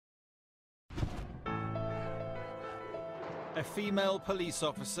A female police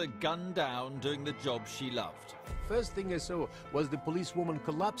officer gunned down doing the job she loved. First thing I saw was the policewoman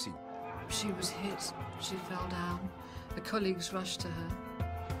collapsing. She was hit. She fell down. The colleagues rushed to her.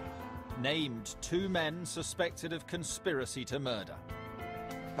 Named 2 men suspected of conspiracy to murder.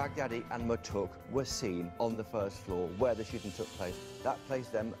 Baghdadi and Matuk were seen on the first floor where the shooting took place. That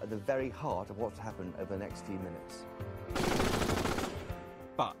placed them at the very heart of what's happened over the next few minutes.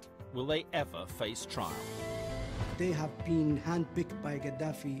 But will they ever face trial? They have been handpicked by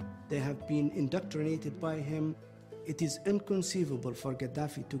Gaddafi. They have been indoctrinated by him. It is inconceivable for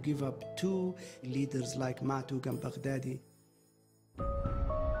Gaddafi to give up 2 leaders like Matuk and Baghdadi.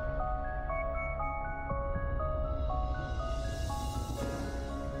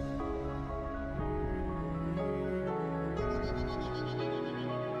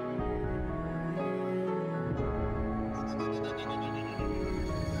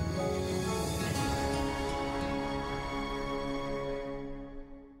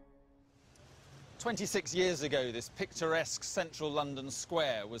 "26 years ago, this picturesque central London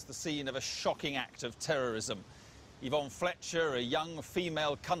square was the scene of a shocking act of terrorism. Yvonne Fletcher, a young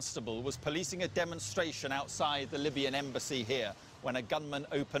female constable, was policing a demonstration outside the Libyan embassy here when a gunman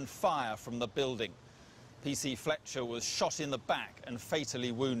opened fire from the building. PC Fletcher was shot in the back and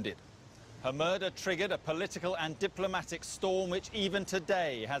fatally wounded. Her murder triggered a political and diplomatic storm which even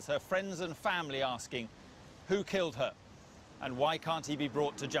today has her friends and family asking, who killed her and why can't he be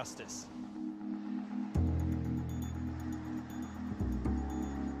brought to justice?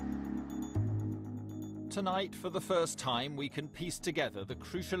 Tonight, for the first time, we can piece together the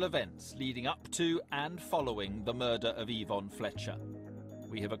crucial events leading up to and following the murder of Yvonne Fletcher.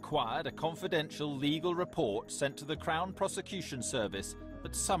 We have acquired a confidential legal report sent to the Crown Prosecution Service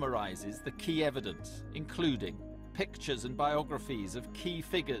that summarises the key evidence, including pictures and biographies of key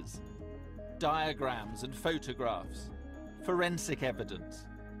figures, diagrams and photographs, forensic evidence,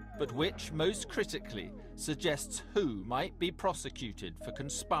 but which, most critically, suggests who might be prosecuted for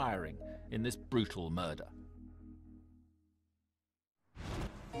conspiring in this brutal murder.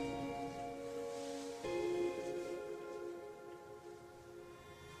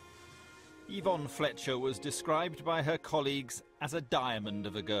 Yvonne Fletcher was described by her colleagues as a diamond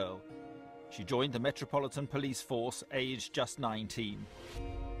of a girl. She joined the Metropolitan Police Force aged just 19.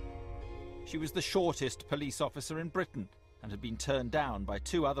 She was the shortest police officer in Britain and had been turned down by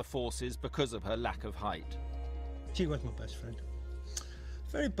 2 other forces because of her lack of height. She was my best friend.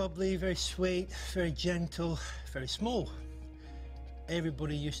 Very bubbly, very sweet, very gentle, very small.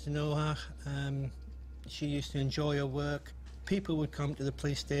 Everybody used to know her. She used to enjoy her work. People would come to the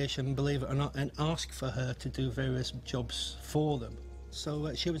police station, believe it or not, and ask for her to do various jobs for them.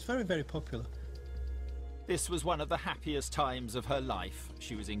 So she was very, very popular. This was one of the happiest times of her life.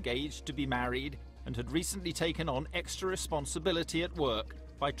 She was engaged to be married and had recently taken on extra responsibility at work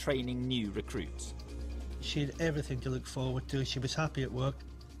by training new recruits. She had everything to look forward to. She was happy at work.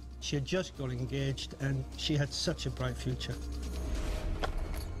 She had just got engaged and she had such a bright future.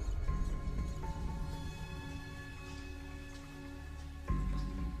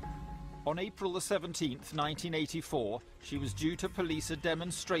 On April the 17th, 1984, she was due to police a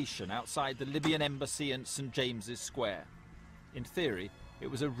demonstration outside the Libyan embassy in St James's Square. In theory,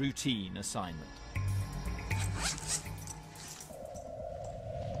 it was a routine assignment.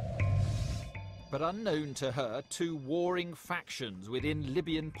 But unknown to her, 2 warring factions within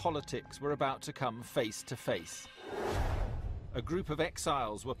Libyan politics were about to come face to face. A group of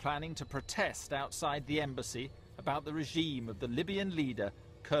exiles were planning to protest outside the embassy about the regime of the Libyan leader,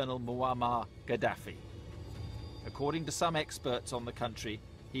 Colonel Muammar Gaddafi. According to some experts on the country,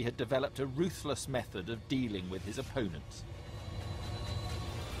 he had developed a ruthless method of dealing with his opponents.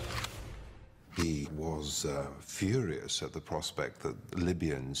 He was furious at the prospect that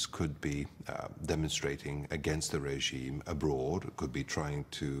Libyans could be demonstrating against the regime abroad, could be trying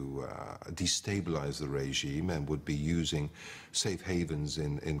to destabilize the regime, and would be using safe havens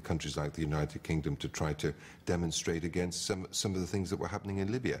in countries like the United Kingdom to try to demonstrate against some of the things that were happening in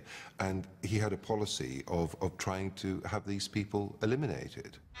Libya. And he had a policy of trying to have these people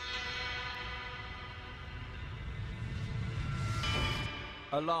eliminated.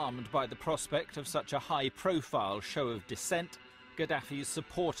 Alarmed by the prospect of such a high-profile show of dissent, Gaddafi's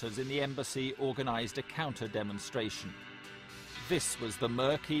supporters in the embassy organised a counter-demonstration. This was the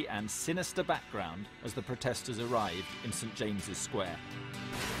murky and sinister background as the protesters arrived in St James's Square.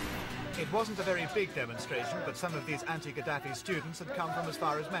 It wasn't a very big demonstration, but some of these anti-Gaddafi students had come from as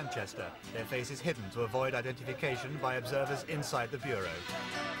far as Manchester, their faces hidden to avoid identification by observers inside the bureau.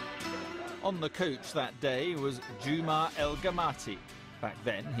 On the coach that day was Juma El Gamati, Back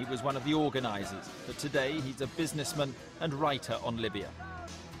then, he was one of the organisers, but today he's a businessman and writer on Libya.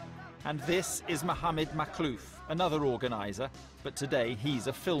 And this is Mohammed Maklouf, another organiser, but today he's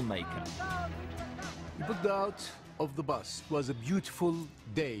a filmmaker. We booked out of the bus. It was a beautiful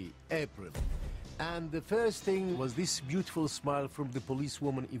day, April. And the first thing was this beautiful smile from the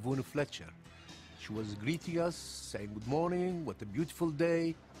policewoman Yvonne Fletcher. She was greeting us, saying good morning, what a beautiful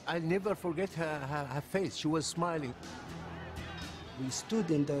day. I'll never forget her face. She was smiling. We stood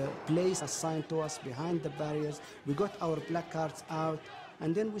in the place assigned to us behind the barriers. We got our placards out,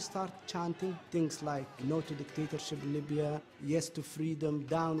 and then we start chanting things like no to dictatorship in Libya, yes to freedom,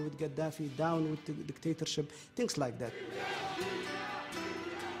 down with Gaddafi, down with the dictatorship, things like that.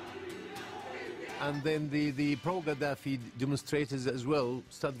 And then the pro-Gaddafi demonstrators as well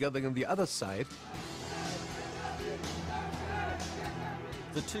start gathering on the other side.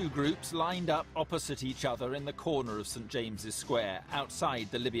 The two groups lined up opposite each other in the corner of St James's Square, outside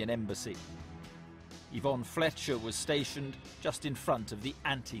the Libyan embassy. Yvonne Fletcher was stationed just in front of the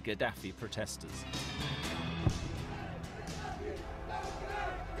anti-Gaddafi protesters.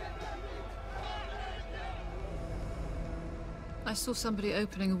 I saw somebody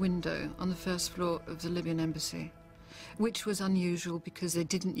opening a window on the first floor of the Libyan embassy, which was unusual because they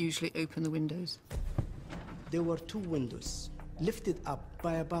didn't usually open the windows. There were two windows, lifted up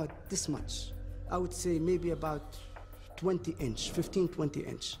by about this much. I would say maybe about 20 inch, 15, 20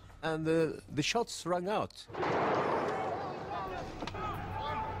 inch. And the shots rang out.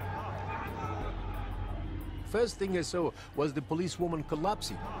 First thing I saw was the policewoman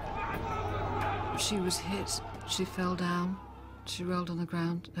collapsing. She was hit, she fell down, she rolled on the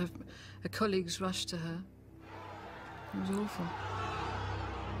ground. Her colleagues rushed to her. It was awful.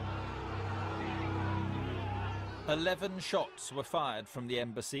 11 shots were fired from the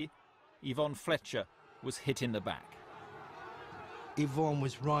embassy. Yvonne Fletcher was hit in the back. Yvonne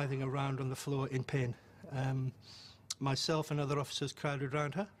was writhing around on the floor in pain. Myself and other officers crowded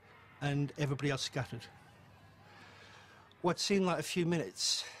around her, and everybody else scattered. What seemed like a few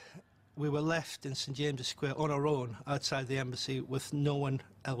minutes, we were left in St James's Square on our own outside the embassy with no one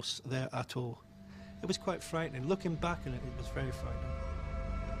else there at all. It was quite frightening. Looking back on it, it was very frightening.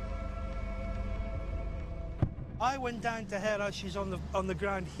 I went down to her as she's on the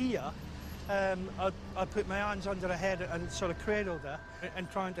ground here. I put my hands under her head and sort of cradled her and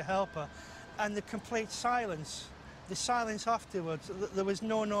trying to help her. And the complete silence, the silence afterwards, there was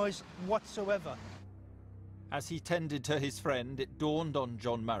no noise whatsoever. As he tended to his friend, it dawned on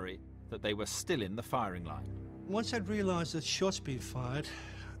John Murray that they were still in the firing line. Once I'd realised that shots being fired,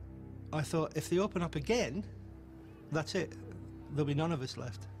 I thought if they open up again, that's it. There'll be none of us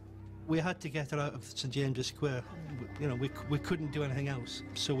left. We had to get her out of St James's Square. You know, we couldn't do anything else,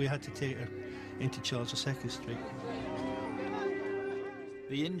 so we had to take her into Charles II Street.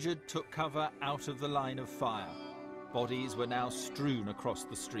 The injured took cover out of the line of fire. Bodies were now strewn across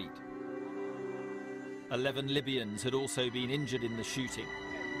the street. 11 Libyans had also been injured in the shooting.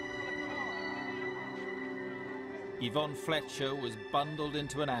 Yvonne Fletcher was bundled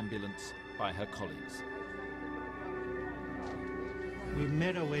into an ambulance by her colleagues. We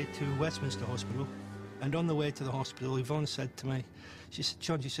made our way to Westminster Hospital, and on the way to the hospital, Yvonne said to me, she said,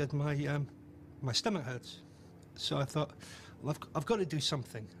 "John," she said, my stomach hurts. So I thought, well, I've got to do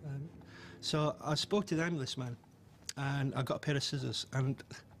something. So I spoke to the ambulance man, and I got a pair of scissors, and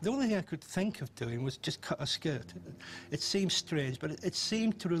the only thing I could think of doing was just cut her skirt. It seemed strange, but it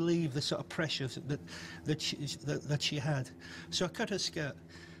seemed to relieve the sort of pressure that she had. So I cut her skirt,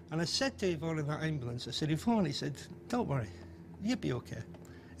 and I said to Yvonne in that ambulance, I said, "Yvonne," he said, "don't worry. You'll be okay,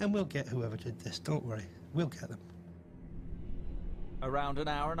 and we'll get whoever did this, don't worry, we'll get them." Around an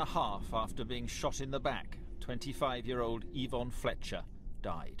hour and a half after being shot in the back, 25-year-old Yvonne Fletcher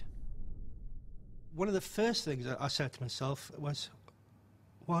died. One of the first things that I said to myself was,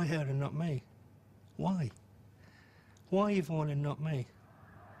 why her and not me? Why? Why Yvonne and not me?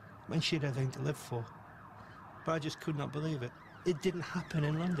 When she had everything to live for. But I just could not believe it. It didn't happen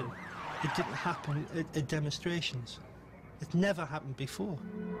in London. It didn't happen at demonstrations. It never happened before.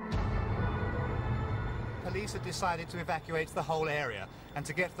 Police had decided to evacuate the whole area and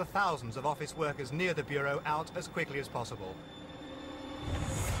to get the thousands of office workers near the bureau out as quickly as possible.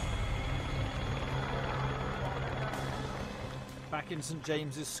 Back in St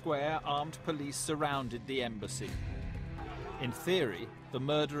James's Square, armed police surrounded the embassy. In theory, the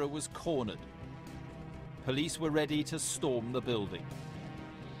murderer was cornered. Police were ready to storm the building.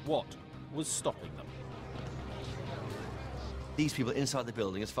 What was stopping them? These people inside the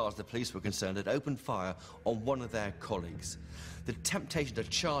building, as far as the police were concerned, had opened fire on one of their colleagues. The temptation to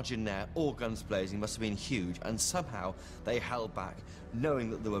charge in there, all guns blazing, must have been huge, and somehow they held back, knowing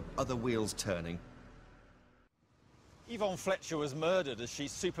that there were other wheels turning. Yvonne Fletcher was murdered as she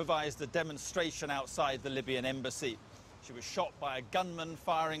supervised a demonstration outside the Libyan embassy. She was shot by a gunman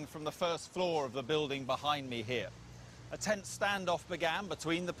firing from the first floor of the building behind me here. A tense standoff began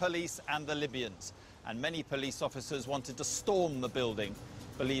between the police and the Libyans, and many police officers wanted to storm the building,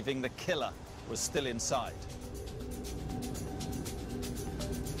 believing the killer was still inside.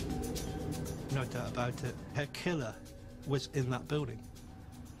 No doubt about it, her killer was in that building.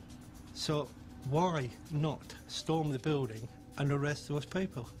 So why not storm the building and arrest those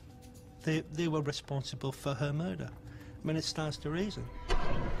people? They were responsible for her murder. I mean, it stands to reason.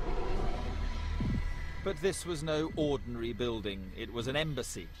 But this was no ordinary building. It was an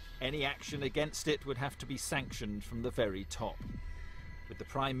embassy. Any action against it would have to be sanctioned from the very top. With the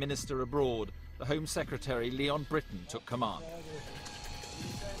Prime Minister abroad, the Home Secretary, Leon Britton, took command.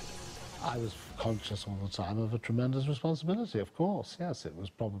 I was conscious all the time of a tremendous responsibility, of course, yes. It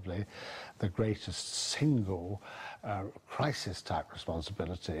was probably the greatest single crisis-type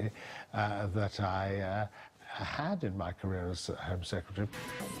responsibility that I had in my career as Home Secretary.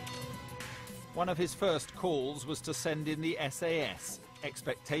 One of his first calls was to send in the SAS.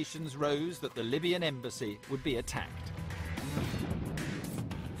 Expectations rose that the Libyan embassy would be attacked.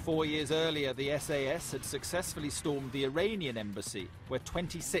 4 years earlier, the SAS had successfully stormed the Iranian embassy, where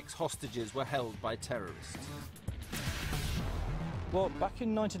 26 hostages were held by terrorists. Well, back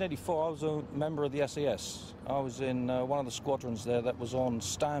in 1984, I was a member of the SAS. I was in one of the squadrons there that was on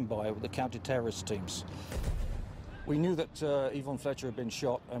standby with the counter-terrorist teams. We knew that Yvonne Fletcher had been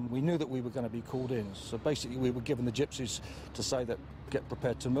shot, and we knew that we were going to be called in. So basically, we were given the gypsies to say that, get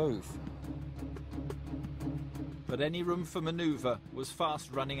prepared to move. But any room for manoeuvre was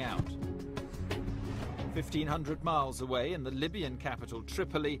fast running out. 1,500 miles away in the Libyan capital,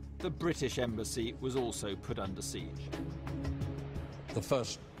 Tripoli, the British embassy was also put under siege. The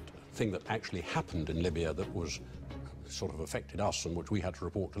first thing that actually happened in Libya that was sort of affected us and which we had to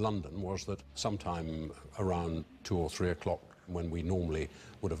report to London was that sometime around 2 or 3 o'clock, when we normally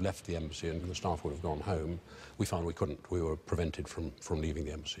would have left the embassy and the staff would have gone home, we found we couldn't. We were prevented from leaving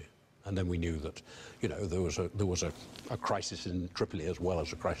the embassy. And then we knew that, you know, there was a crisis in Tripoli as well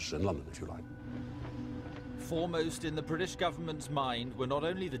as a crisis in London, if you like. Foremost in the British government's mind were not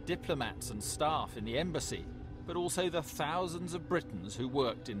only the diplomats and staff in the embassy, but also the thousands of Britons who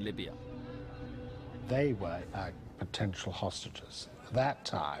worked in Libya. They were potential hostages. At that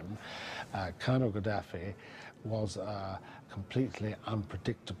time, Colonel Gaddafi was a completely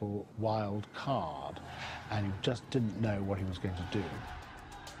unpredictable wild card, and you just didn't know what he was going to do.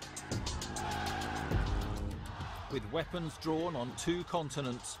 With weapons drawn on 2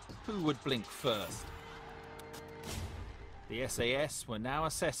 continents, who would blink first? The SAS were now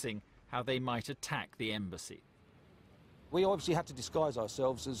assessing how they might attack the embassy. We obviously had to disguise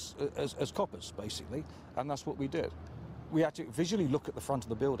ourselves as coppers, basically, and that's what we did. We had to visually look at the front of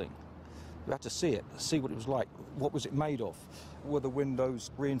the building. We had to see it, see what it was like. What was it made of? Were the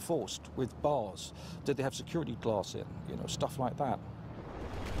windows reinforced with bars? Did they have security glass in? You know, stuff like that.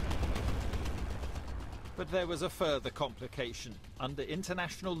 But there was a further complication. Under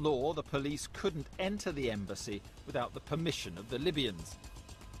international law, the police couldn't enter the embassy without the permission of the Libyans.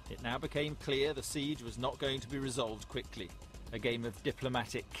 It now became clear the siege was not going to be resolved quickly. A game of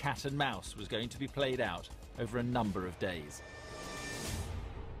diplomatic cat and mouse was going to be played out over a number of days.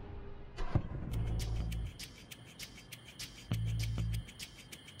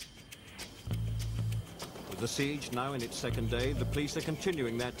 With the siege now in its 2nd day, the police are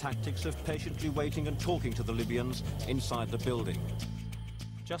continuing their tactics of patiently waiting and talking to the Libyans inside the building.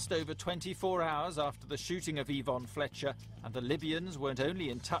 Just over 24 hours after the shooting of Yvonne Fletcher, and the Libyans weren't only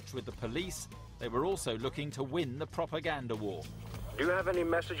in touch with the police, they were also looking to win the propaganda war. Do you have any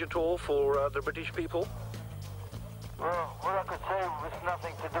message at all for the British people? Well, what I could say was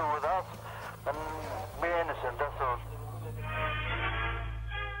nothing to do with us, and we're innocent, that's all.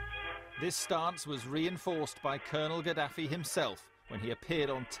 This stance was reinforced by Colonel Gaddafi himself when he appeared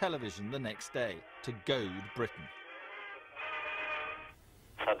on television the next day to goad Britain.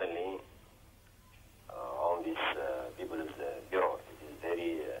 Suddenly, all these people of the Bureau, it is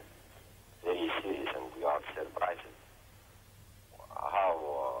very, very serious, and we are surprised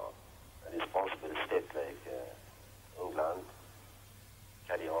how a responsible state like England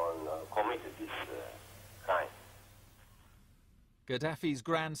carry on committed this crime. Gaddafi's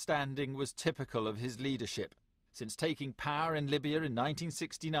grandstanding was typical of his leadership. Since taking power in Libya in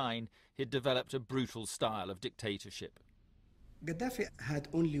 1969, he'd developed a brutal style of dictatorship. Gaddafi had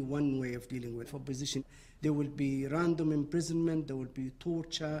only one way of dealing with opposition. There will be random imprisonment, there will be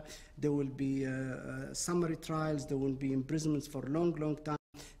torture, there will be summary trials, there will be imprisonments for a long, long time.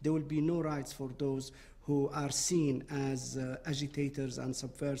 There will be no rights for those who are seen as agitators and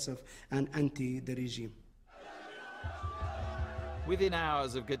subversive and anti the regime. Within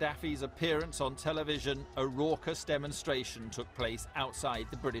hours of Gaddafi's appearance on television, a raucous demonstration took place outside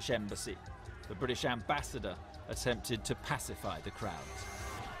the British embassy. The British ambassador attempted to pacify the crowds.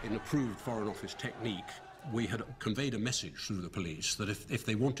 In approved Foreign Office technique, we had conveyed a message through the police that if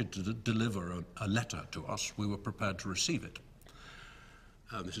they wanted to deliver a letter to us, we were prepared to receive it.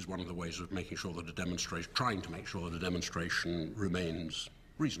 This is one of the ways of making sure that trying to make sure that a demonstration remains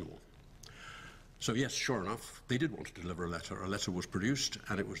reasonable. So yes, sure enough, they did want to deliver a letter. A letter was produced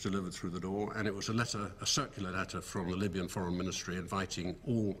and it was delivered through the door, and it was a circular letter from the Libyan Foreign Ministry inviting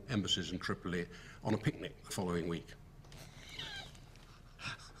all embassies in Tripoli on a picnic the following week.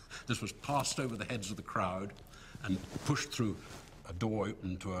 This was passed over the heads of the crowd and pushed through a door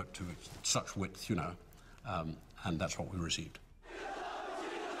open to such width, you know, and that's what we received.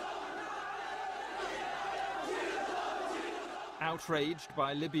 Outraged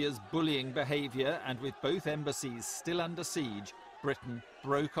by Libya's bullying behaviour and with both embassies still under siege, Britain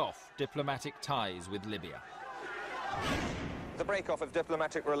broke off diplomatic ties with Libya. The break-off of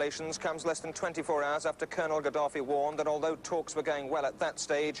diplomatic relations comes less than 24 hours after Colonel Gaddafi warned that although talks were going well at that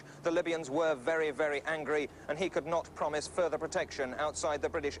stage, the Libyans were very, very angry and he could not promise further protection outside the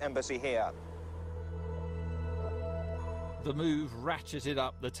British embassy here. The move ratcheted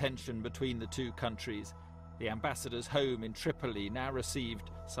up the tension between the two countries. The ambassador's home in Tripoli now received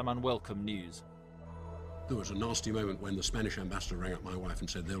some unwelcome news. There was a nasty moment when the Spanish ambassador rang up my wife and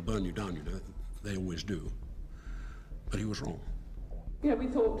said, "They'll burn you down, you know, they always do." But he was wrong. Yeah, we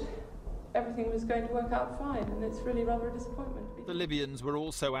thought everything was going to work out fine, and it's really rather a disappointment. The Libyans were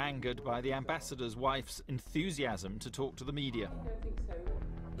also angered by the ambassador's wife's enthusiasm to talk to the media. I don't think so.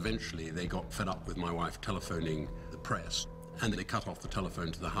 Eventually, they got fed up with my wife telephoning the press, and they cut off the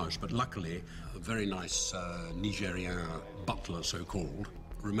telephone to the house. But luckily, a very nice Nigerian butler, so-called,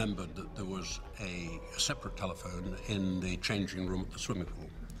 remembered that there was a separate telephone in the changing room at the swimming pool,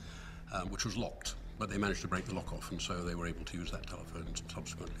 which was locked. But they managed to break the lock off, and so they were able to use that telephone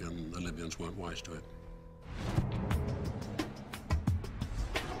subsequently, and the Libyans weren't wise to it.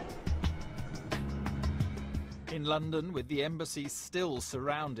 In London, with the embassy still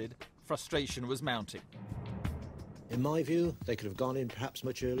surrounded, frustration was mounting. In my view, they could have gone in perhaps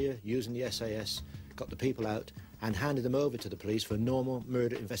much earlier, using the SAS, got the people out, and handed them over to the police for a normal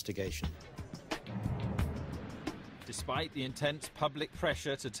murder investigation. Despite the intense public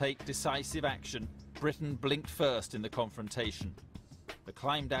pressure to take decisive action, Britain blinked first in the confrontation. The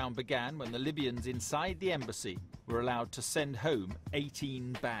climb down began when the Libyans inside the embassy were allowed to send home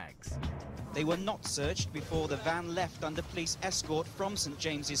 18 bags. They were not searched before the van left under police escort from St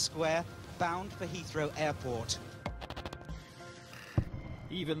James's Square, bound for Heathrow Airport.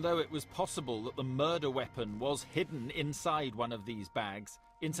 Even though it was possible that the murder weapon was hidden inside one of these bags,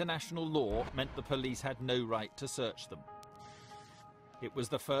 international law meant the police had no right to search them. It was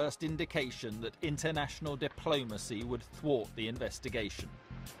the first indication that international diplomacy would thwart the investigation.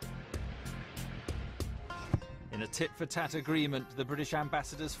 In a tit-for-tat agreement, the British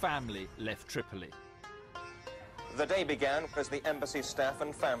ambassador's family left Tripoli. The day began as the embassy staff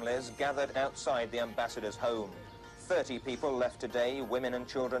and families gathered outside the ambassador's home. 30 people left today, women and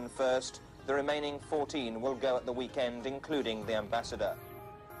children first. The remaining 14 will go at the weekend, including the ambassador.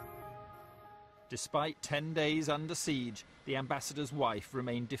 Despite 10 days under siege, the ambassador's wife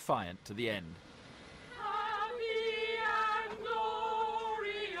remained defiant to the end. Happy and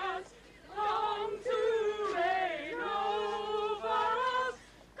glorious, long to reign over us.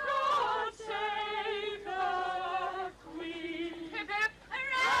 God save the Queen. Hip hip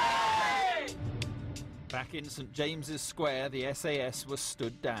hooray! Back in St James's Square, the SAS was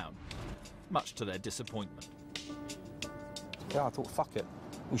stood down, much to their disappointment. Yeah, I thought, fuck it.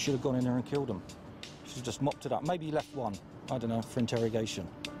 We should have gone in there and killed them. Should have just mopped it up. Maybe left one, I don't know, for interrogation.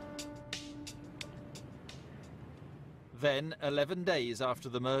 Then, 11 days after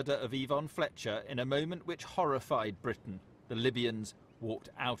the murder of Yvonne Fletcher, in a moment which horrified Britain, the Libyans walked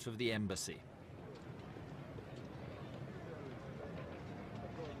out of the embassy.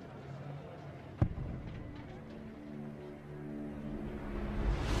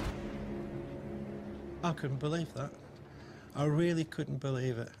 I couldn't believe that. I really couldn't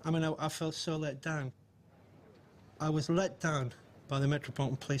believe it. I mean, I felt so let down. I was let down by the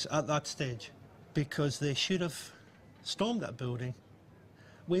Metropolitan Police at that stage because they should have stormed that building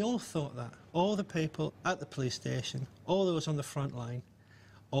We all thought that. All the people at the police station, all those on the front line,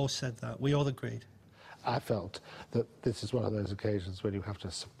 all said that. We all agreed. I felt that this is one of those occasions when you have to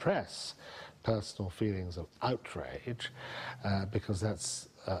suppress personal feelings of outrage, because that's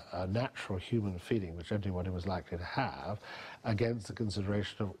a natural human feeling which anybody was likely to have, against the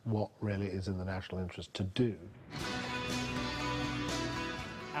consideration of what really is in the national interest to do.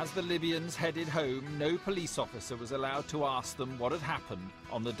 As the Libyans headed home, no police officer was allowed to ask them what had happened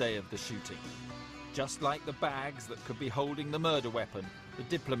on the day of the shooting. Just like the bags that could be holding the murder weapon, the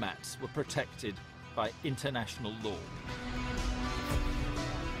diplomats were protected by international law.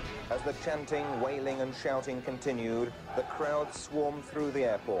 As the chanting, wailing and shouting continued, the crowd swarmed through the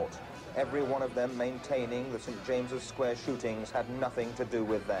airport, every one of them maintaining the St. James's Square shootings had nothing to do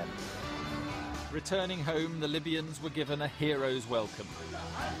with them. Returning home, the Libyans were given a hero's welcome.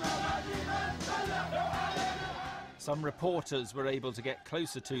 Some reporters were able to get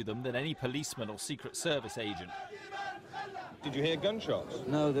closer to them than any policeman or Secret Service agent. Did you hear gunshots?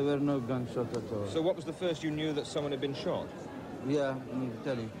 No, there were no gunshots at all. So what was the first you knew that someone had been shot? Yeah, on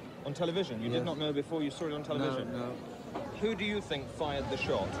telly. On television? You did not know before you saw it on television? No. Who do you think fired the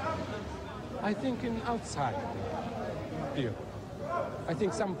shot? I think outside here. I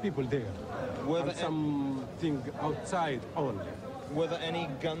think some people there. Were there something outside only. Were there any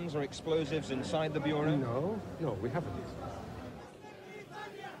guns or explosives inside the bureau? No, we haven't.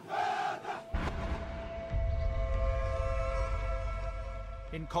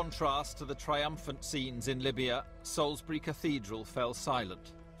 In contrast to the triumphant scenes in Libya, Salisbury Cathedral fell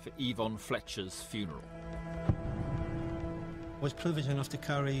silent for Yvonne Fletcher's funeral. I was privileged enough to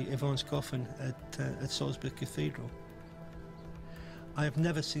carry Yvonne's coffin at Salisbury Cathedral. I have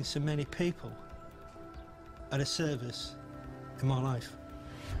never seen so many people at a service in my life.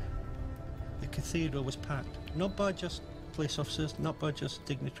 The cathedral was packed, not by just police officers, not by just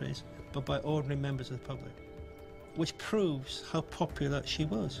dignitaries, but by ordinary members of the public, which proves how popular she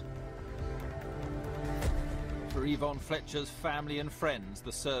was. For Yvonne Fletcher's family and friends,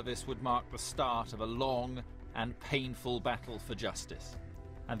 the service would mark the start of a long and painful battle for justice.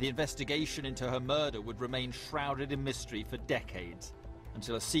 And the investigation into her murder would remain shrouded in mystery for decades,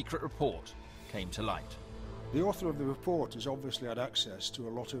 until a secret report came to light. The author of the report has obviously had access to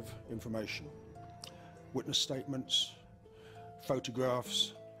a lot of information. Witness statements,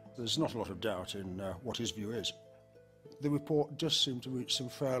 photographs. There's not a lot of doubt in what his view is. The report does seem to reach some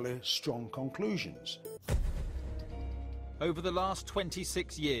fairly strong conclusions. Over the last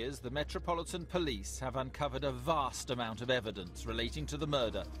 26 years, the Metropolitan Police have uncovered a vast amount of evidence relating to the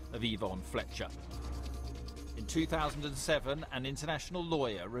murder of Yvonne Fletcher. In 2007, an international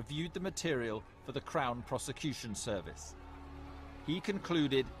lawyer reviewed the material for the Crown Prosecution Service. He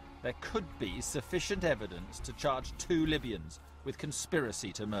concluded there could be sufficient evidence to charge 2 Libyans with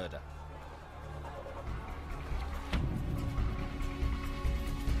conspiracy to murder.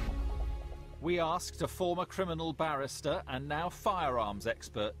 We asked a former criminal barrister and now firearms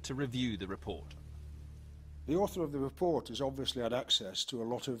expert to review the report. The author of the report has obviously had access to a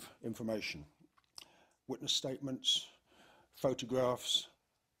lot of information. Witness statements, photographs,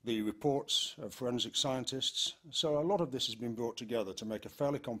 the reports of forensic scientists. So a lot of this has been brought together to make a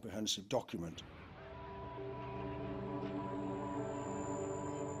fairly comprehensive document.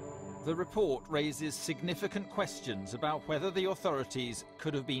 The report raises significant questions about whether the authorities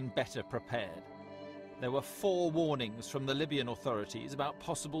could have been better prepared. There were 4 warnings from the Libyan authorities about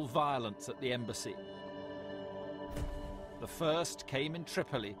possible violence at the embassy. The first came in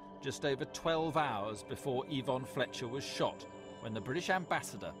Tripoli just over 12 hours before Yvonne Fletcher was shot, when the British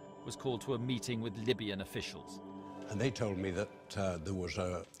ambassador was called to a meeting with Libyan officials. And they told me that there was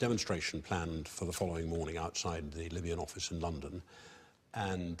a demonstration planned for the following morning outside the Libyan office in London,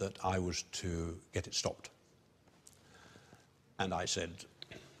 and that I was to get it stopped. And I said,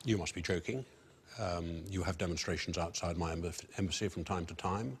 you must be joking. You have demonstrations outside my embassy from time to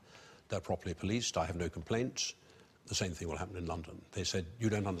time. They're properly policed. I have no complaints. The same thing will happen in London. They said, you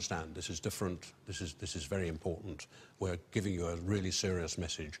don't understand. This is different. This is very important. We're giving you a really serious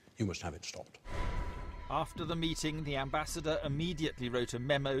message. You must have it stopped. After the meeting, the ambassador immediately wrote a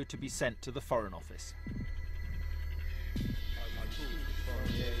memo to be sent to the Foreign Office.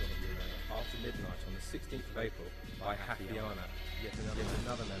 After midnight on the 16th of April by Hafiana, yet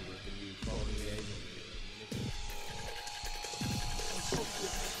another member of the new foreign liaison.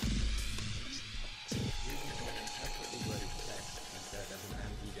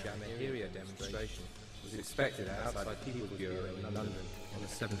 Jamahiriya demonstration was expected outside the People's Bureau in London on the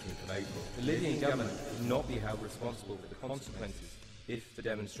 17th of April. The Libyan government would not be held responsible for the consequences if the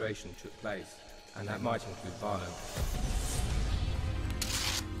demonstration took place, and that might include violence.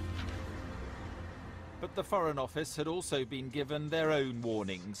 But the Foreign Office had also been given their own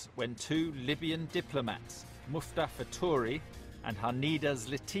warnings when two Libyan diplomats, Mustafa Touri and Hanida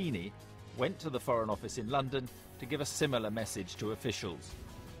Zlitini, went to the Foreign Office in London to give a similar message to officials.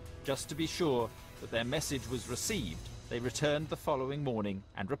 Just to be sure that their message was received, they returned the following morning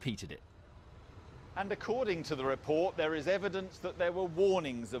and repeated it. And according to the report, there is evidence that there were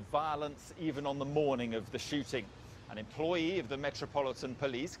warnings of violence even on the morning of the shooting. An employee of the Metropolitan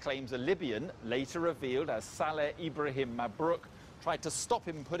Police claims a Libyan, later revealed as Saleh Ibrahim Mabrouk, tried to stop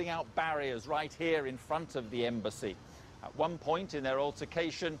him putting out barriers right here in front of the embassy. At one point in their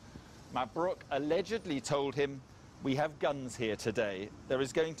altercation, Mabrouk allegedly told him, "We have guns here today. There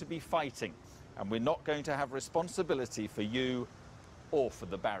is going to be fighting, and we're not going to have responsibility for you or for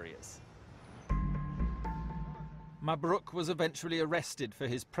the barriers." Mabrouk was eventually arrested for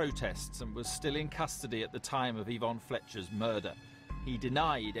his protests and was still in custody at the time of Yvonne Fletcher's murder. He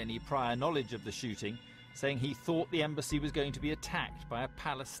denied any prior knowledge of the shooting, saying he thought the embassy was going to be attacked by a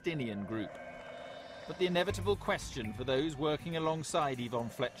Palestinian group. But the inevitable question for those working alongside Yvonne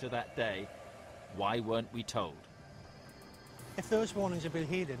Fletcher that day, why weren't we told? If those warnings had been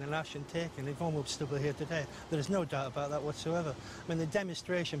heeded and action taken, Yvonne would still be here today. There is no doubt about that whatsoever. I mean, the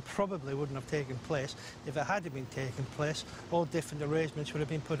demonstration probably wouldn't have taken place. If it had been taking place, all different arrangements would have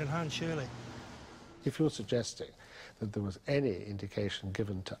been put in hand, surely. If you're suggesting that there was any indication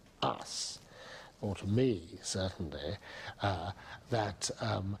given to us, or to me, certainly, that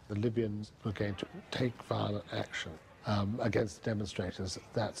the Libyans were going to take violent action against the demonstrators,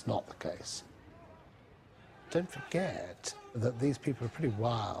 that's not the case. Don't forget that these people are pretty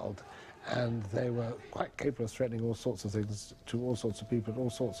wild, and they were quite capable of threatening all sorts of things to all sorts of people at all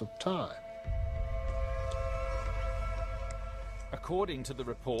sorts of time. According to the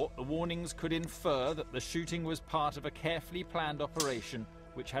report, the warnings could infer that the shooting was part of a carefully planned operation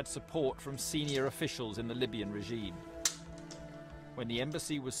which had support from senior officials in the Libyan regime. When the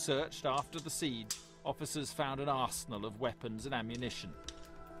embassy was searched after the siege, officers found an arsenal of weapons and ammunition.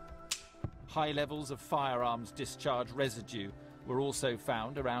 High levels of firearms discharge residue were also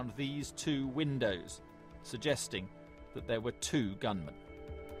found around these two windows, suggesting that there were two gunmen.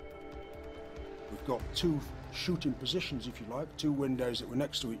 We've got two shooting positions, if you like, two windows that were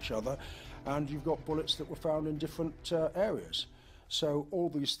next to each other, and you've got bullets that were found in different areas. So all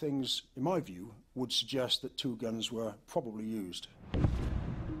these things, in my view, would suggest that two guns were probably used.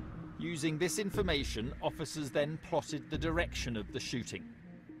 Using this information, officers then plotted the direction of the shooting.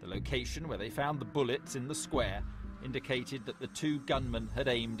 The location where they found the bullets in the square indicated that the two gunmen had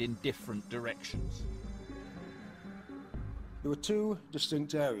aimed in different directions. There were two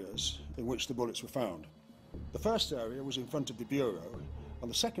distinct areas in which the bullets were found. The first area was in front of the bureau,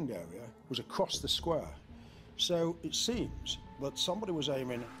 and the second area was across the square. So it seems that somebody was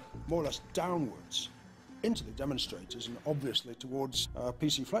aiming more or less downwards into the demonstrators and obviously towards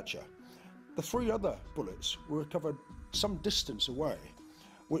PC Fletcher. The three other bullets were recovered some distance away,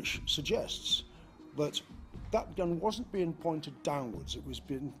 which suggests that that gun wasn't being pointed downwards. It was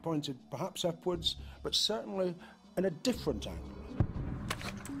being pointed perhaps upwards, but certainly in a different angle.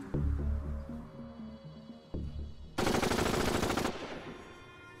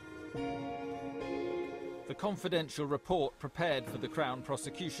 The confidential report prepared for the Crown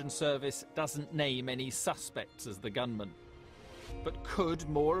Prosecution Service doesn't name any suspects as the gunman. But could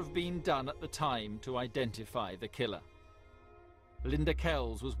more have been done at the time to identify the killer? Linda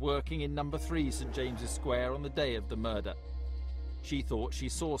Kells was working in number 3 St James's Square on the day of the murder. She thought she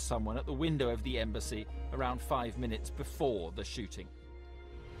saw someone at the window of the embassy around 5 minutes before the shooting.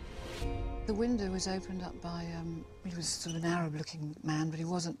 The window was opened up by, he was sort of an Arab-looking man, but he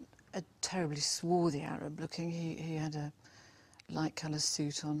wasn't a terribly swarthy Arab-looking. He had a light-coloured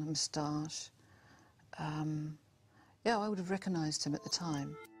suit on, a moustache. Yeah, I would have recognised him at the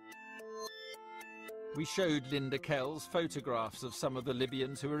time. We showed Linda Kells photographs of some of the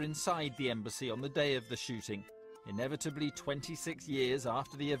Libyans who were inside the embassy on the day of the shooting. Inevitably, 26 years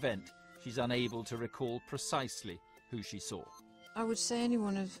after the event, she's unable to recall precisely who she saw. I would say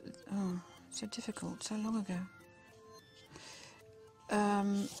anyone of... Oh, so difficult, so long ago.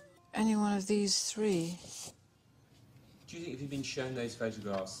 Any one of these three. Do you think if you'd been shown those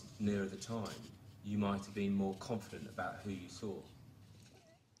photographs nearer the time, you might have been more confident about who you saw?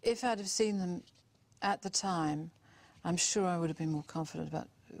 If I'd have seen them at the time, I'm sure I would have been more confident about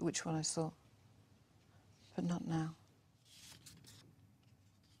which one I saw. But not now.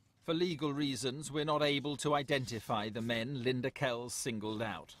 For legal reasons, we're not able to identify the men Linda Kells singled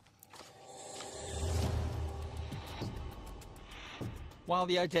out. While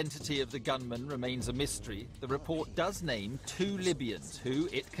the identity of the gunman remains a mystery, the report does name 2 Libyans who,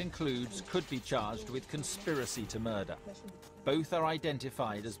 it concludes, could be charged with conspiracy to murder. Both are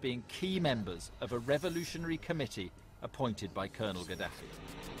identified as being key members of a revolutionary committee appointed by Colonel Gaddafi.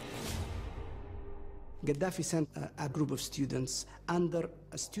 Gaddafi sent a group of students under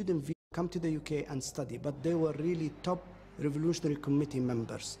a student visa come to the UK and study, but they were really top revolutionary committee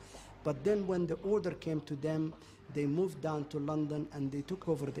members. But then when the order came to them, they moved down to London and they took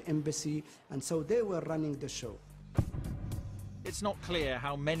over the embassy, and so they were running the show. It's not clear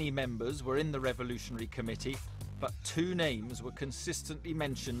how many members were in the revolutionary committee, but 2 names were consistently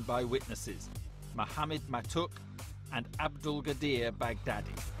mentioned by witnesses: Mohammed Matuk and Abdul Gadir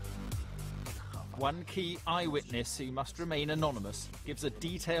Baghdadi. One key eyewitness, who must remain anonymous, gives a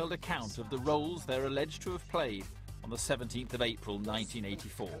detailed account of the roles they're alleged to have played on the 17th of April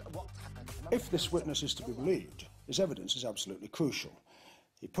 1984. If this witness is to be believed, his evidence is absolutely crucial.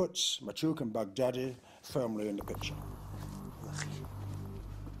 He puts Matuk and Baghdadi firmly in the picture.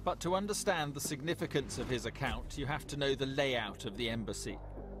 But to understand the significance of his account, you have to know the layout of the embassy.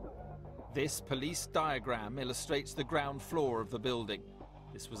 This police diagram illustrates the ground floor of the building.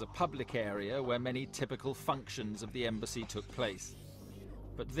 This was a public area where many typical functions of the embassy took place.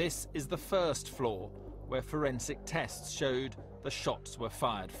 But this is the first floor, where forensic tests showed the shots were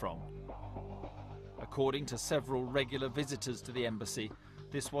fired from. According to several regular visitors to the embassy,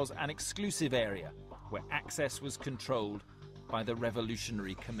 this was an exclusive area where access was controlled by the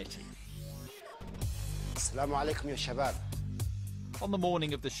Revolutionary Committee. Assalamu alaikum ya shabab. On the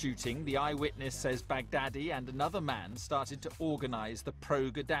morning of the shooting, the eyewitness says Baghdadi and another man started to organise the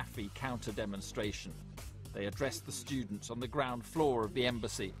pro-Gaddafi counter-demonstration. They addressed the students on the ground floor of the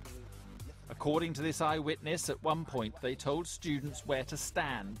embassy. According to this eyewitness, at one point they told students where to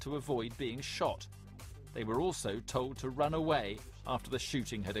stand to avoid being shot. They were also told to run away after the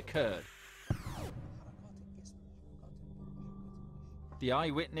shooting had occurred. The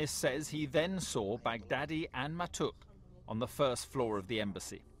eyewitness says he then saw Baghdadi and Matuk on the first floor of the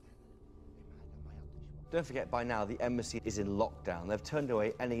embassy. Don't forget, by now the embassy is in lockdown. They've turned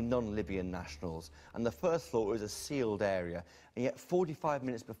away any non-Libyan nationals, and the first floor is a sealed area. And yet 45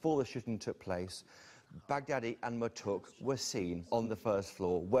 minutes before the shooting took place, Baghdadi and Matuk were seen on the first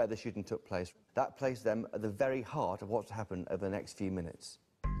floor where the shooting took place. That placed them at the very heart of what's happened over the next few minutes.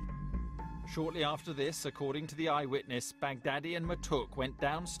 Shortly after this, according to the eyewitness, Baghdadi and Matuk went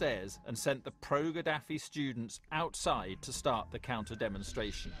downstairs and sent the pro-Gaddafi students outside to start the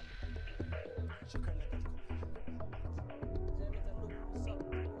counter-demonstration.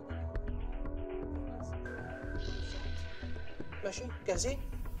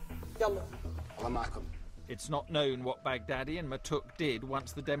 It's not known what Baghdadi and Matuk did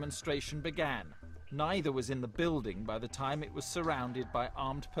once the demonstration began. Neither was in the building by the time it was surrounded by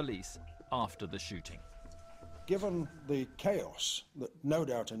armed police after the shooting. Given the chaos that no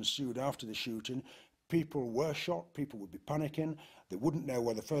doubt ensued after the shooting, people were shot, people would be panicking, they wouldn't know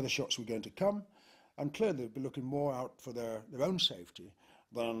whether further shots were going to come, and clearly they'd be looking more out for their own safety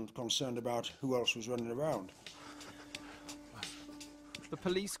than concerned about who else was running around. The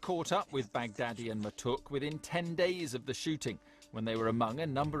police caught up with Baghdadi and Matuk within 10 days of the shooting, when they were among a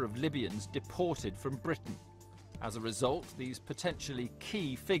number of Libyans deported from Britain. As a result, these potentially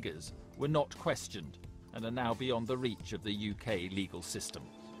key figures were not questioned and are now beyond the reach of the UK legal system.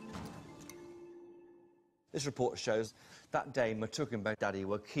 This report shows that day Matuk and Baghdadi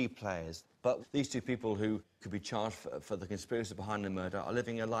were key players, but these 2 people who could be charged for the conspiracy behind the murder are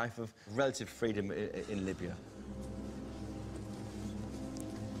living a life of relative freedom in Libya.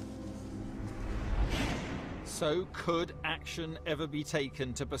 So, could action ever be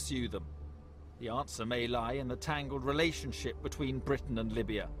taken to pursue them? The answer may lie in the tangled relationship between Britain and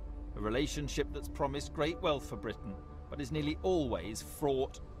Libya, a relationship that's promised great wealth for Britain, but is nearly always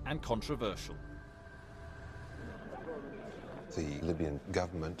fraught and controversial. The Libyan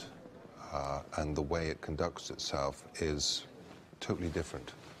government and the way it conducts itself is totally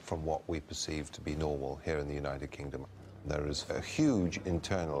different from what we perceive to be normal here in the United Kingdom. There is a huge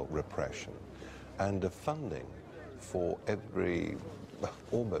internal repression and a funding for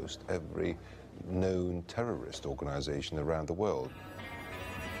almost every known terrorist organization around the world.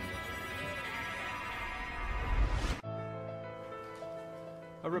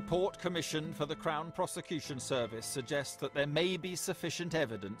 A report commissioned for the Crown Prosecution Service suggests that there may be sufficient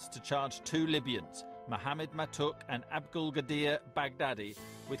evidence to charge 2 Libyans, Mohammed Matuk and Abdul Gadir Baghdadi,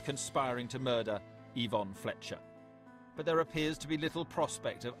 with conspiring to murder Yvonne Fletcher. But there appears to be little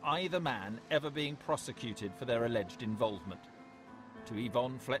prospect of either man ever being prosecuted for their alleged involvement. To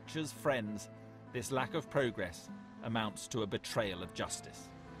Yvonne Fletcher's friends, this lack of progress amounts to a betrayal of justice.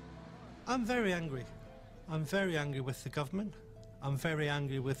 I'm very angry. I'm very angry with the government. I'm very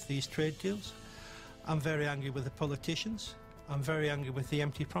angry with these trade deals. I'm very angry with the politicians. I'm very angry with the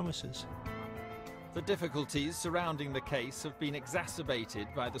empty promises. The difficulties surrounding the case have been exacerbated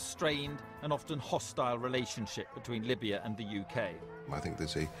by the strained and often hostile relationship between Libya and the UK. I think they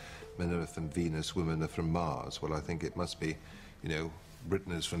say men are from Venus, women are from Mars. Well, I think it must be, you know,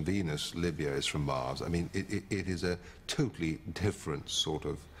 Britain is from Venus, Libya is from Mars. I mean, it is a totally different sort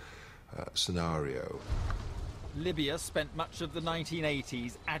of scenario. Libya spent much of the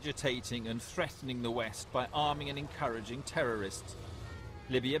 1980s agitating and threatening the West by arming and encouraging terrorists.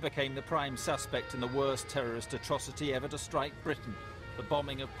 Libya became the prime suspect in the worst terrorist atrocity ever to strike Britain, the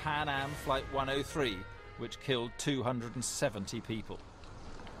bombing of Pan Am Flight 103, which killed 270 people.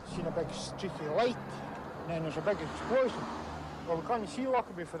 Seen a big streaky light, and then there's a big explosion. Well, we can't see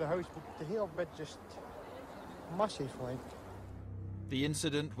Lockerbie for the house, but the whole bit just massive, like. The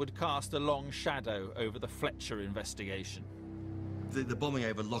incident would cast a long shadow over the Fletcher investigation. The bombing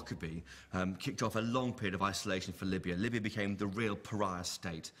over Lockerbie kicked off a long period of isolation for Libya. Libya became the real pariah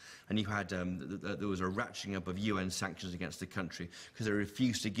state, and you had there was a ratcheting up of UN sanctions against the country because they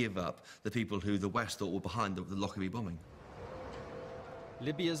refused to give up the people who the West thought were behind the Lockerbie bombing.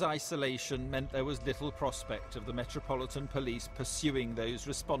 Libya's isolation meant there was little prospect of the Metropolitan Police pursuing those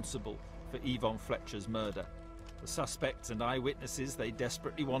responsible for Yvonne Fletcher's murder. The suspects and eyewitnesses they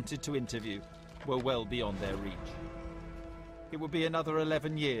desperately wanted to interview were well beyond their reach. It would be another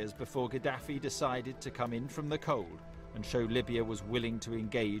 11 years before Gaddafi decided to come in from the cold and show Libya was willing to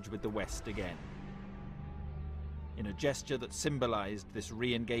engage with the West again. In a gesture that symbolized this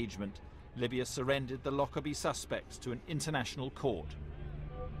re-engagement, Libya surrendered the Lockerbie suspects to an international court.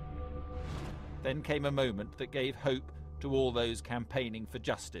 Then came a moment that gave hope to all those campaigning for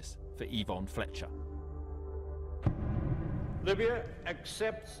justice for Yvonne Fletcher. Libya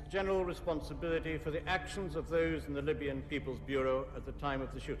accepts general responsibility for the actions of those in the Libyan People's Bureau at the time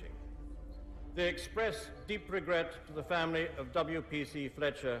of the shooting. They express deep regret to the family of WPC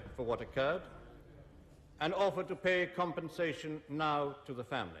Fletcher for what occurred and offer to pay compensation now to the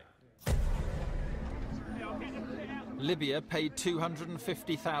family. Libya paid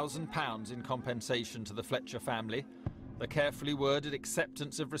 £250,000 in compensation to the Fletcher family. The carefully worded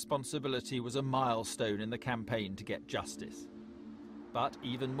acceptance of responsibility was a milestone in the campaign to get justice. But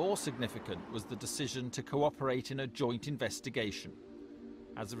even more significant was the decision to cooperate in a joint investigation.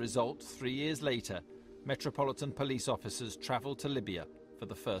 As a result, 3 years later, Metropolitan Police officers travelled to Libya for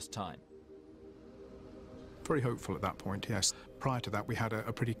the first time. Very hopeful at that point, yes. Prior to that, we had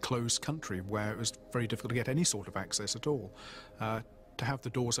a pretty closed country where it was very difficult to get any sort of access at all. To have the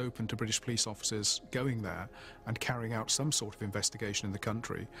doors open to British police officers going there and carrying out some sort of investigation in the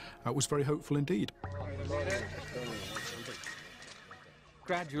country was very hopeful indeed.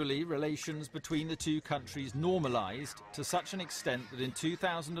 Gradually, relations between the two countries normalised to such an extent that in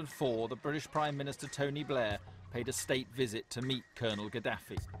 2004 the British Prime Minister Tony Blair paid a state visit to meet Colonel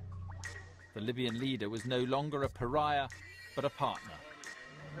Gaddafi. The Libyan leader was no longer a pariah, but a partner.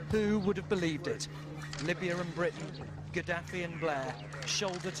 Who would have believed it? Libya and Britain, Gaddafi and Blair,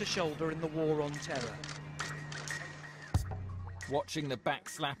 shoulder to shoulder in the war on terror. Watching the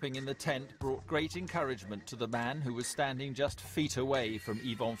backslapping in the tent brought great encouragement to the man who was standing just feet away from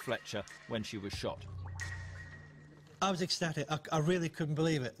Yvonne Fletcher when she was shot. I was ecstatic. I really couldn't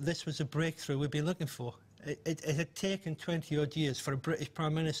believe it. This was a breakthrough we'd been looking for. It had taken 20-odd years for a British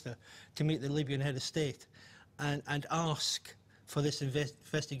Prime Minister to meet the Libyan head of state and ask for this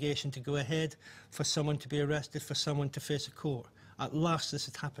investigation to go ahead, for someone to be arrested, for someone to face a court. At last this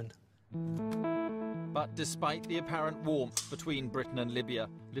had happened. But despite the apparent warmth between Britain and Libya,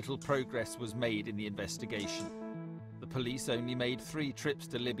 little progress was made in the investigation. The police only made 3 trips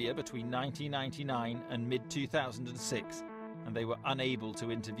to Libya between 1999 and mid-2006, and they were unable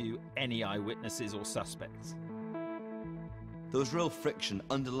to interview any eyewitnesses or suspects. There was real friction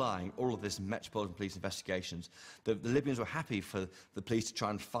underlying all of this Metropolitan Police investigations. The Libyans were happy for the police to try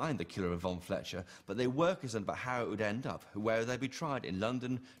and find the killer of Yvonne Fletcher, but they were concerned about how it would end up. Where would they be tried? In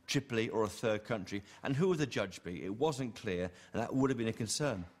London, Tripoli, or a third country? And who would the judge be? It wasn't clear, and that would have been a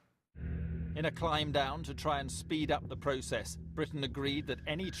concern. In a climb down to try and speed up the process, Britain agreed that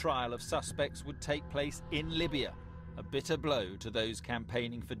any trial of suspects would take place in Libya, a bitter blow to those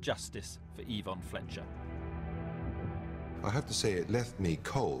campaigning for justice for Yvonne Fletcher. I have to say it left me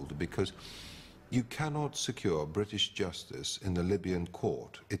cold because you cannot secure British justice in the Libyan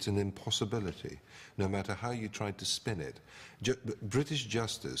court. It's an impossibility, no matter how you try to spin it. British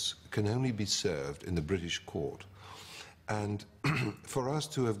justice can only be served in the British court. And for us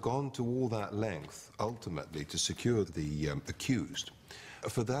to have gone to all that length, ultimately, to secure the accused,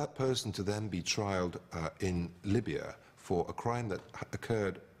 for that person to then be trialled in Libya for a crime that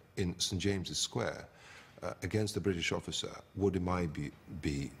occurred in St James's Square against a British officer would, in my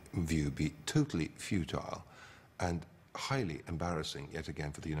view, be totally futile and highly embarrassing, yet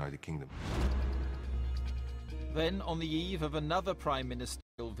again, for the United Kingdom. Then, on the eve of another Prime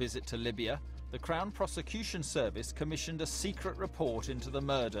Ministerial visit to Libya, the Crown Prosecution Service commissioned a secret report into the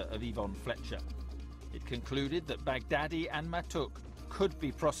murder of Yvonne Fletcher. It concluded that Baghdadi and Matouk could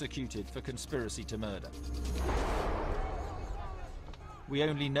be prosecuted for conspiracy to murder. We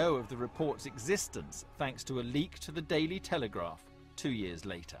only know of the report's existence thanks to a leak to the Daily Telegraph 2 years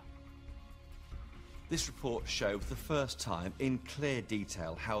later. This report showed for the first time in clear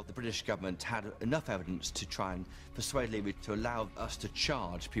detail how the British government had enough evidence to try and persuade Libya to allow us to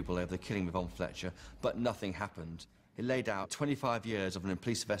charge people over the killing of Yvonne Fletcher, but nothing happened. It laid out 25 years of a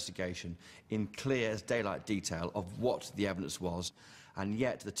police investigation in clear as daylight detail of what the evidence was, and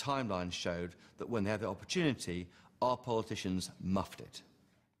yet the timeline showed that when they had the opportunity, our politicians muffed it.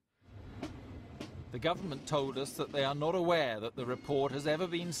 The government told us that they are not aware that the report has ever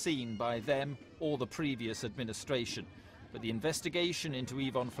been seen by them or the previous administration, but the investigation into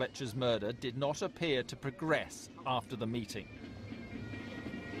Yvonne Fletcher's murder did not appear to progress after the meeting.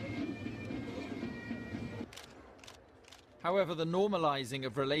 However, the normalising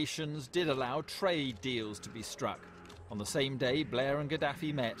of relations did allow trade deals to be struck. On the same day Blair and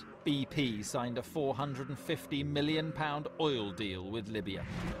Gaddafi met, BP signed a £450 million oil deal with Libya.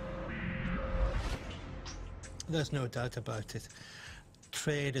 There's no doubt about it.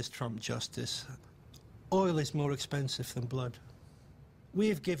 Trade has trumped justice. Oil is more expensive than blood. We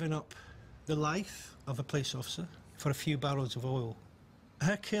have given up the life of a police officer for a few barrels of oil.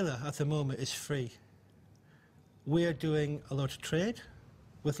 Her killer at the moment is free. We are doing a lot of trade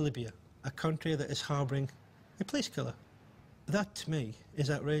with Libya, a country that is harbouring a police killer. That, to me, is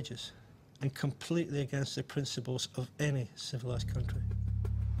outrageous and completely against the principles of any civilised country.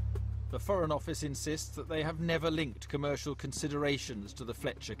 The Foreign Office insists that they have never linked commercial considerations to the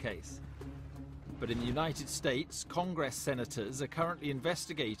Fletcher case. But in the United States, Congress senators are currently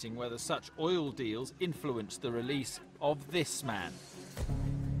investigating whether such oil deals influenced the release of this man.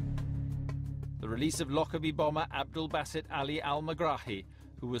 The release of Lockerbie bomber Abdul Basit Ali al-Megrahi,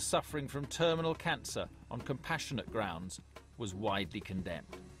 who was suffering from terminal cancer on compassionate grounds, was widely condemned.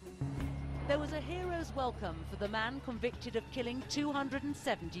 There was a hero's welcome for the man convicted of killing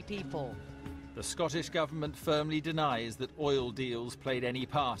 270 people. The Scottish government firmly denies that oil deals played any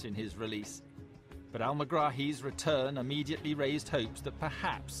part in his release. But al-Megrahi's return immediately raised hopes that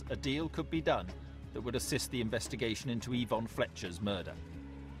perhaps a deal could be done that would assist the investigation into Yvonne Fletcher's murder.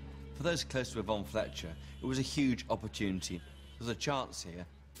 For those close to Yvonne Fletcher, it was a huge opportunity. There was a chance here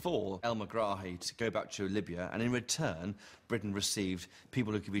for al-Megrahi to go back to Libya, and in return, Britain received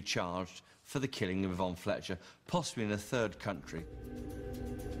people who could be charged for the killing of Yvonne Fletcher, possibly in a third country.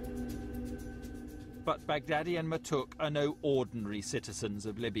 But Baghdadi and Matouk are no ordinary citizens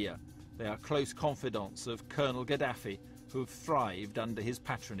of Libya. They are close confidants of Colonel Gaddafi, who have thrived under his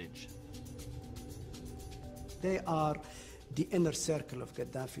patronage. They are the inner circle of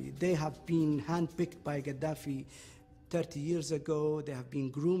Gaddafi. They have been handpicked by Gaddafi 30 years ago. They have been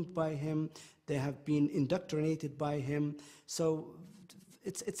groomed by him. They have been indoctrinated by him. So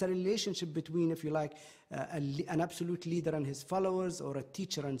it's a relationship between, if you like, an absolute leader and his followers, or a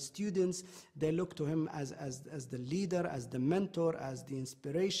teacher and students. They look to him as the leader, as the mentor, as the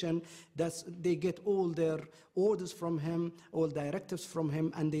inspiration. They get all their orders from him, all directives from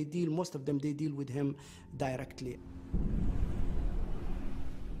him, and most of them deal with him directly.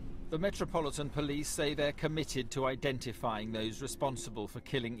 The Metropolitan Police say they're committed to identifying those responsible for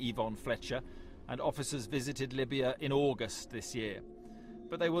killing Yvonne Fletcher, and officers visited Libya in August this year.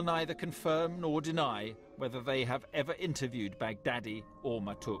 But they will neither confirm nor deny whether they have ever interviewed Baghdadi or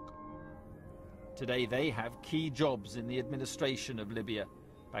Matouk. Today they have key jobs in the administration of Libya.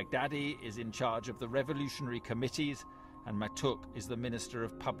 Baghdadi is in charge of the revolutionary committees, and Matouk is the Minister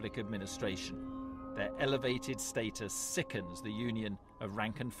of Public Administration. Their elevated status sickens the union of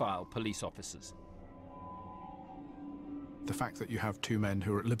rank-and-file police officers. The fact that you have two men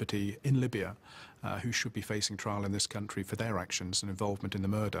who are at liberty in Libya, who should be facing trial in this country for their actions and involvement in the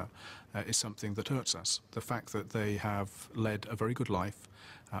murder, is something that hurts us. The fact that they have led a very good life,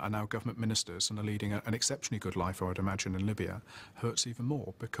 are now government ministers and are leading an exceptionally good life, I would imagine, in Libya, hurts even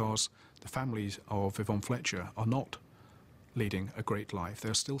more, because the families of Yvonne Fletcher are not leading a great life.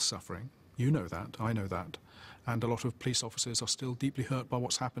 They're still suffering. You know that, I know that. And a lot of police officers are still deeply hurt by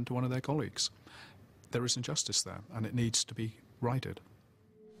what's happened to one of their colleagues. there is injustice there, and it needs to be righted.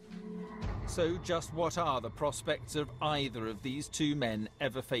 So just what are the prospects of either of these two men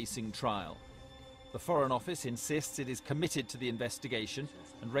ever facing trial? The Foreign Office insists it is committed to the investigation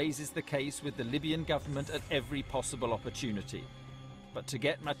and raises the case with the Libyan government at every possible opportunity. But to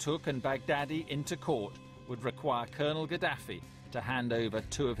get Matuk and Baghdadi into court would require Colonel Gaddafi to hand over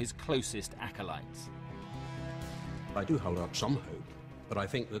two of his closest acolytes. I do hold out some hope, but I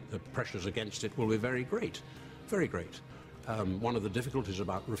think that the pressures against it will be very great, very great. One of the difficulties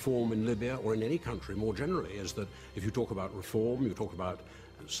about reform in Libya, or in any country more generally, is that if you talk about reform, you talk about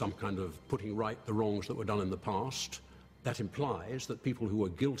some kind of putting right the wrongs that were done in the past, that implies that people who were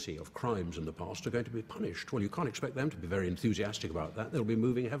guilty of crimes in the past are going to be punished. Well, you can't expect them to be very enthusiastic about that. They'll be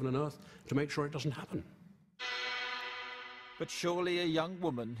moving heaven and earth to make sure it doesn't happen. But surely a young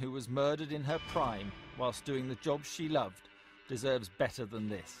woman who was murdered in her prime whilst doing the job she loved deserves better than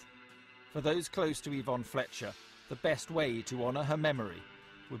this. For those close to Yvonne Fletcher, the best way to honour her memory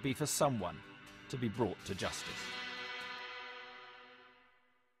would be for someone to be brought to justice.